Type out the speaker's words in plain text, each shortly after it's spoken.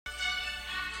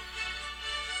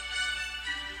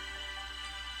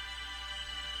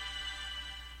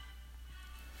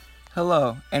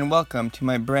Hello, and welcome to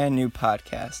my brand new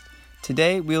podcast.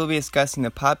 Today, we will be discussing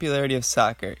the popularity of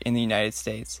soccer in the United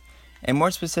States, and more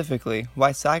specifically,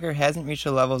 why soccer hasn't reached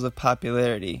the levels of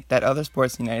popularity that other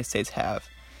sports in the United States have.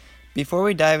 Before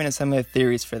we dive into some of the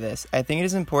theories for this, I think it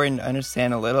is important to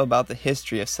understand a little about the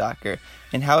history of soccer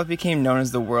and how it became known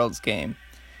as the world's game.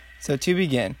 So to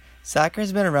begin, soccer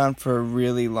has been around for a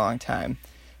really long time.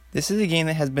 This is a game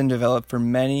that has been developed for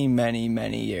many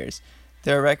years.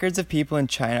 There are records of people in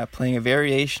China playing a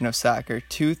variation of soccer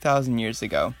 2,000 years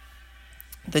ago.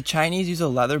 The Chinese use a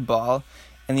leather ball,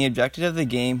 and the objective of the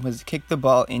game was to kick the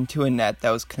ball into a net that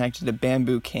was connected to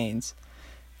bamboo canes.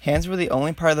 Hands were the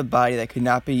only part of the body that could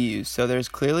not be used, so there is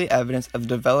clearly evidence of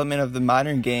the development of the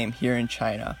modern game here in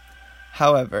China.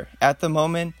 However, at the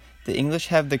moment, the English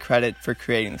have the credit for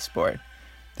creating the sport.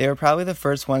 They were probably the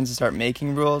first ones to start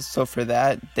making rules, so for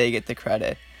that, they get the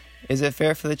credit. Is it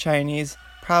fair for the Chinese?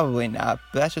 Probably not,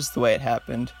 but that's just the way it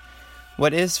happened.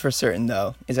 What is for certain,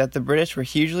 though, is that the British were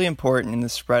hugely important in the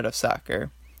spread of soccer.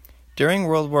 During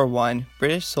World War I,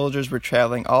 British soldiers were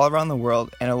traveling all around the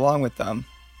world, and along with them,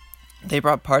 they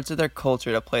brought parts of their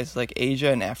culture to places like Asia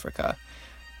and Africa.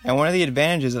 And one of the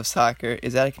advantages of soccer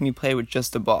is that it can be played with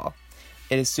just a ball.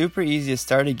 It is super easy to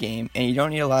start a game, and you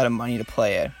don't need a lot of money to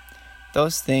play it.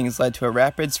 Those things led to a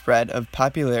rapid spread of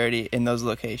popularity in those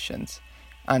locations.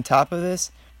 On top of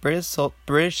this,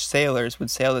 British sailors would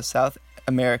sail to South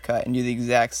America and do the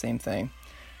exact same thing.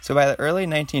 So by the early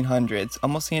 1900s,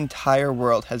 almost the entire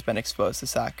world has been exposed to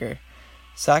soccer.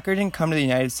 Soccer didn't come to the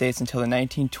United States until the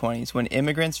 1920s when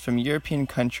immigrants from European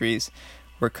countries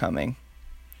were coming.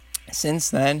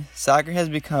 Since then, soccer has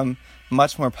become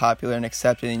much more popular and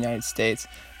accepted in the United States,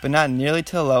 but not nearly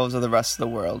to the levels of the rest of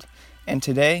the world. And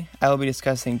today, I will be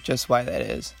discussing just why that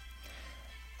is.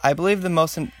 I believe the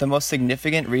most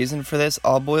significant reason for this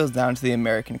all boils down to the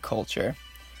American culture.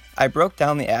 I broke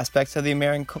down the aspects of the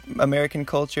American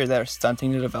culture that are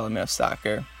stunting the development of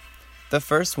soccer. The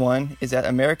first one is that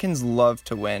Americans love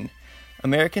to win.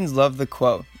 Americans love the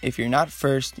quote, "If you're not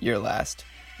first, you're last."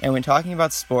 And when talking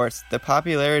about sports, the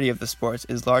popularity of the sports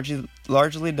is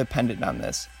largely dependent on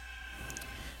this.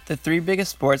 The three biggest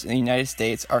sports in the United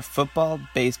States are football,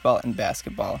 baseball, and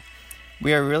basketball.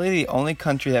 We are really the only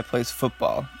country that plays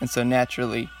football, and so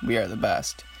naturally, we are the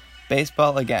best.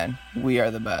 Baseball, again, we are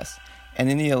the best. And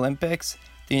in the Olympics,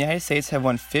 the United States have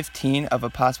won 15 of a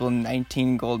possible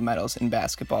 19 gold medals in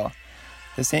basketball.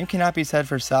 The same cannot be said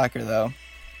for soccer, though.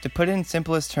 To put it in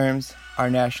simplest terms,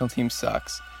 our national team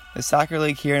sucks. The soccer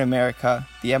league here in America,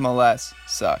 the MLS,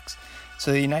 sucks.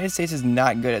 So the United States is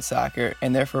not good at soccer,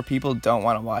 and therefore people don't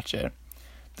want to watch it.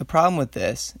 The problem with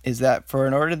this is that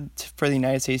in order for the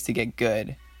United States to get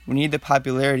good, we need the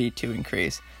popularity to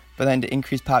increase. But then to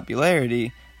increase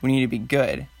popularity, we need to be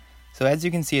good. So as you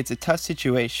can see, it's a tough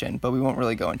situation, but we won't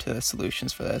really go into the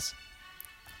solutions for this.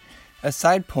 A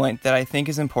side point that I think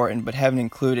is important but haven't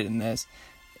included in this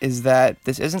is that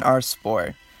this isn't our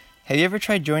sport. Have you ever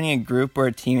tried joining a group or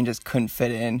a team and just couldn't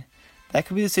fit in? That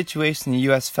could be the situation the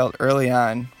U.S. felt early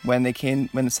on when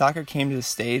the soccer came to the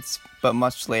States, but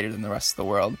much later than the rest of the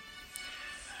world.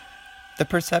 The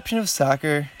perception of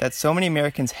soccer that so many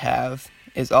Americans have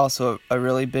is also a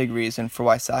really big reason for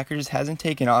why soccer just hasn't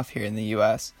taken off here in the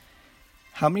U.S.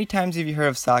 How many times have you heard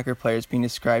of soccer players being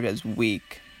described as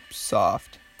weak,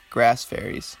 soft, grass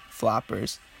fairies,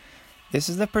 floppers? This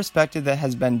is the perspective that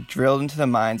has been drilled into the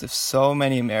minds of so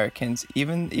many Americans,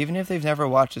 even if they've never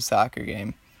watched a soccer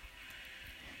game.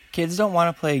 Kids don't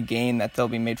want to play a game that they'll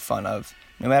be made fun of,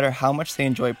 no matter how much they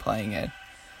enjoy playing it.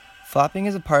 Flopping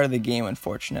is a part of the game,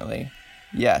 unfortunately.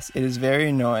 Yes, it is very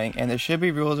annoying, and there should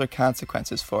be rules or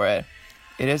consequences for it.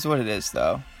 It is what it is,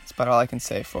 though. That's about all I can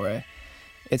say for it.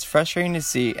 It's frustrating to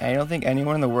see, and I don't think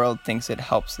anyone in the world thinks it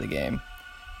helps the game.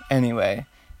 Anyway,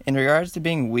 in regards to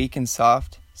being weak and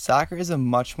soft, soccer is a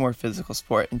much more physical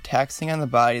sport and taxing on the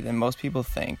body than most people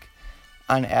think.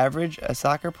 On average, a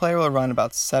soccer player will run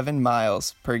about 7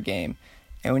 miles per game,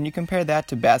 and when you compare that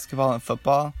to basketball and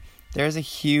football, there is a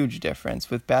huge difference,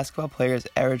 with basketball players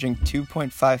averaging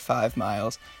 2.55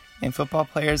 miles and football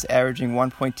players averaging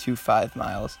 1.25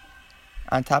 miles.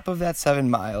 On top of that 7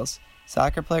 miles,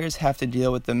 soccer players have to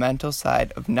deal with the mental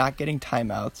side of not getting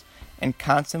timeouts and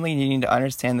constantly needing to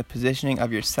understand the positioning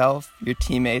of yourself, your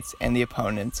teammates, and the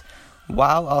opponents,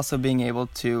 while also being able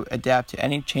to adapt to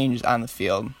any changes on the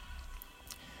field.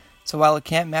 So while it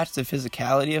can't match the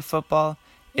physicality of football,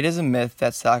 it is a myth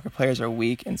that soccer players are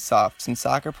weak and soft, since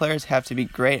soccer players have to be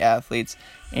great athletes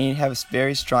and you have a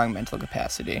very strong mental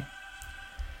capacity.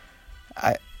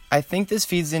 I think this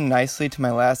feeds in nicely to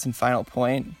my last and final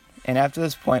point, and after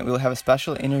this point we will have a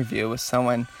special interview with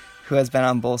someone who has been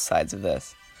on both sides of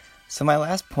this. So my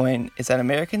last point is that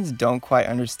Americans don't quite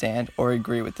understand or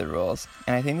agree with the rules,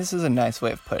 and I think this is a nice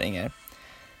way of putting it.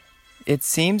 It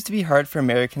seems to be hard for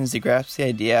Americans to grasp the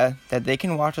idea that they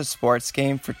can watch a sports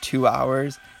game for 2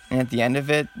 hours, and at the end of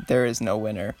it, there is no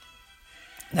winner.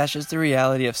 That's just the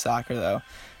reality of soccer, though.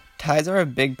 Ties are a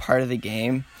big part of the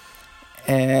game,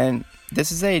 and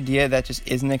this is the idea that just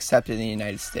isn't accepted in the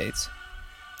United States.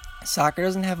 Soccer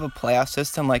doesn't have a playoff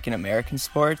system like in American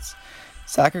sports.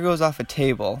 Soccer goes off a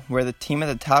table, where the team at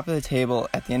the top of the table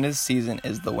at the end of the season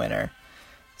is the winner.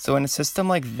 So in a system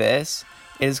like this,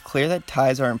 it is clear that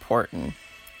ties are important.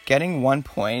 Getting 1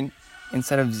 point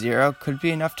instead of 0 could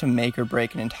be enough to make or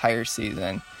break an entire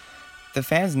season. The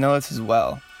fans know this as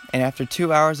well, and after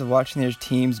 2 hours of watching their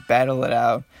teams battle it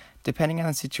out, depending on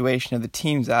the situation of the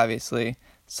teams obviously,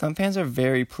 some fans are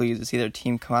very pleased to see their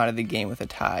team come out of the game with a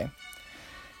tie.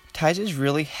 Ties just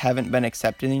really haven't been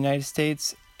accepted in the United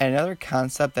States, and another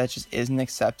concept that just isn't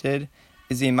accepted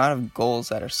is the amount of goals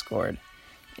that are scored.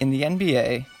 In the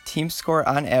NBA, teams score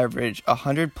on average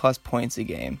 100 plus points a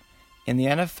game. In the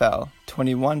NFL,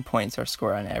 21 points are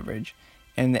scored on average.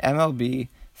 And in the MLB,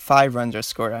 5 runs are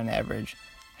scored on average.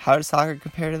 How does soccer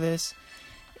compare to this?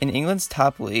 In England's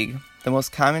top league, the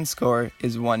most common score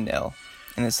is 1-0.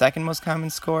 And the second most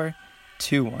common score,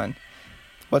 2-1.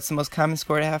 What's the most common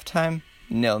score at halftime?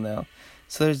 0-0.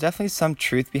 So there's definitely some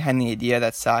truth behind the idea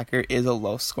that soccer is a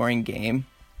low-scoring game.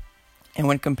 And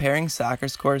when comparing soccer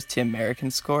scores to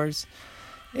American scores,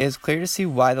 it is clear to see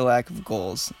why the lack of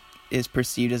goals is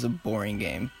perceived as a boring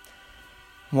game.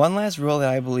 One last rule that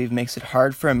I believe makes it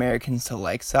hard for Americans to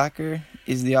like soccer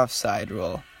is the offside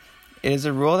rule. It is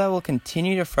a rule that will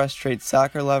continue to frustrate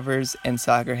soccer lovers and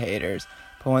soccer haters,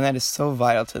 but one that is so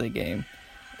vital to the game.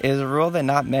 It is a rule that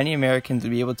not many Americans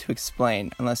would be able to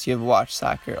explain unless you have watched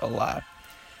soccer a lot.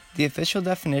 The official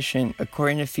definition,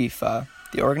 according to FIFA,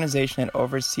 the organization that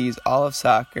oversees all of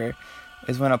soccer,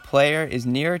 is when a player is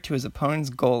nearer to his opponent's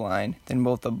goal line than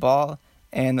both the ball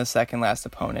and the second last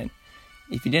opponent.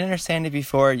 If you didn't understand it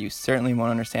before, you certainly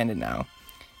won't understand it now.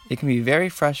 It can be very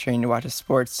frustrating to watch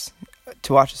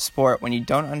a sport when you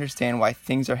don't understand why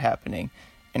things are happening,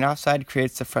 and offside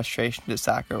creates the frustration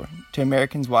to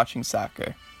Americans watching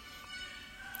soccer.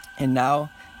 And now,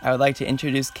 I would like to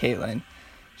introduce Caitlin.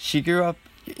 She grew up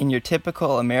in your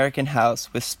typical American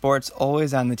house with sports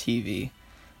always on the TV.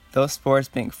 Those sports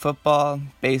being football,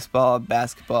 baseball,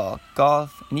 basketball,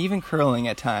 golf, and even curling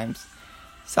at times.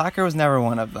 Soccer was never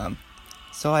one of them.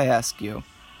 So I ask you,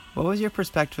 what was your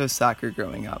perspective of soccer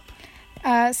growing up?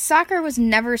 Soccer was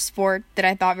never a sport that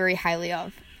I thought very highly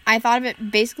of. I thought of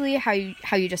it basically how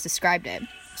you just described it.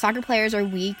 Soccer players are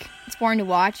weak, it's boring to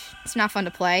watch, it's not fun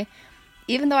to play.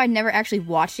 Even though I'd never actually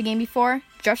watched a game before,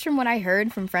 just from what I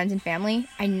heard from friends and family,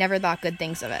 I never thought good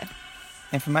things of it.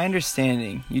 And from my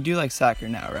understanding, you do like soccer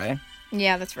now, right?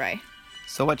 Yeah, that's right.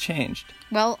 So what changed?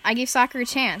 Well, I gave soccer a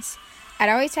chance. I'd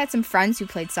always had some friends who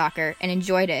played soccer and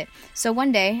enjoyed it. So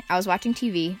one day, I was watching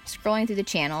TV, scrolling through the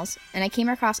channels, and I came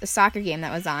across a soccer game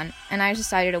that was on, and I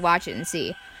decided to watch it and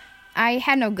see. I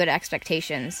had no good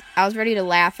expectations. I was ready to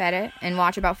laugh at it and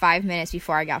watch about 5 minutes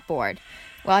before I got bored.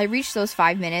 Well, I reached those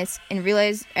 5 minutes and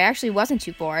realized I actually wasn't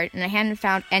too bored, and I hadn't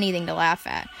found anything to laugh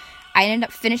at. I ended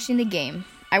up finishing the game.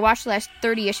 I watched the last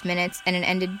 30-ish minutes, and it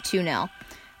ended 2-0.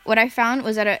 What I found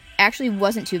was that it actually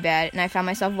wasn't too bad, and I found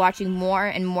myself watching more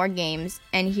and more games,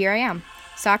 and here I am.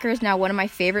 Soccer is now one of my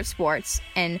favorite sports,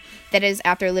 and that is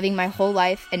after living my whole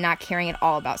life and not caring at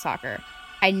all about soccer.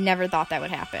 I never thought that would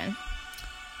happen.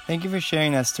 Thank you for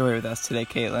sharing that story with us today,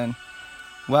 Caitlin.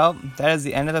 Well, that is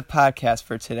the end of the podcast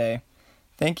for today.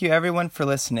 Thank you everyone for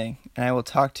listening, and I will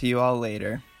talk to you all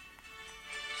later.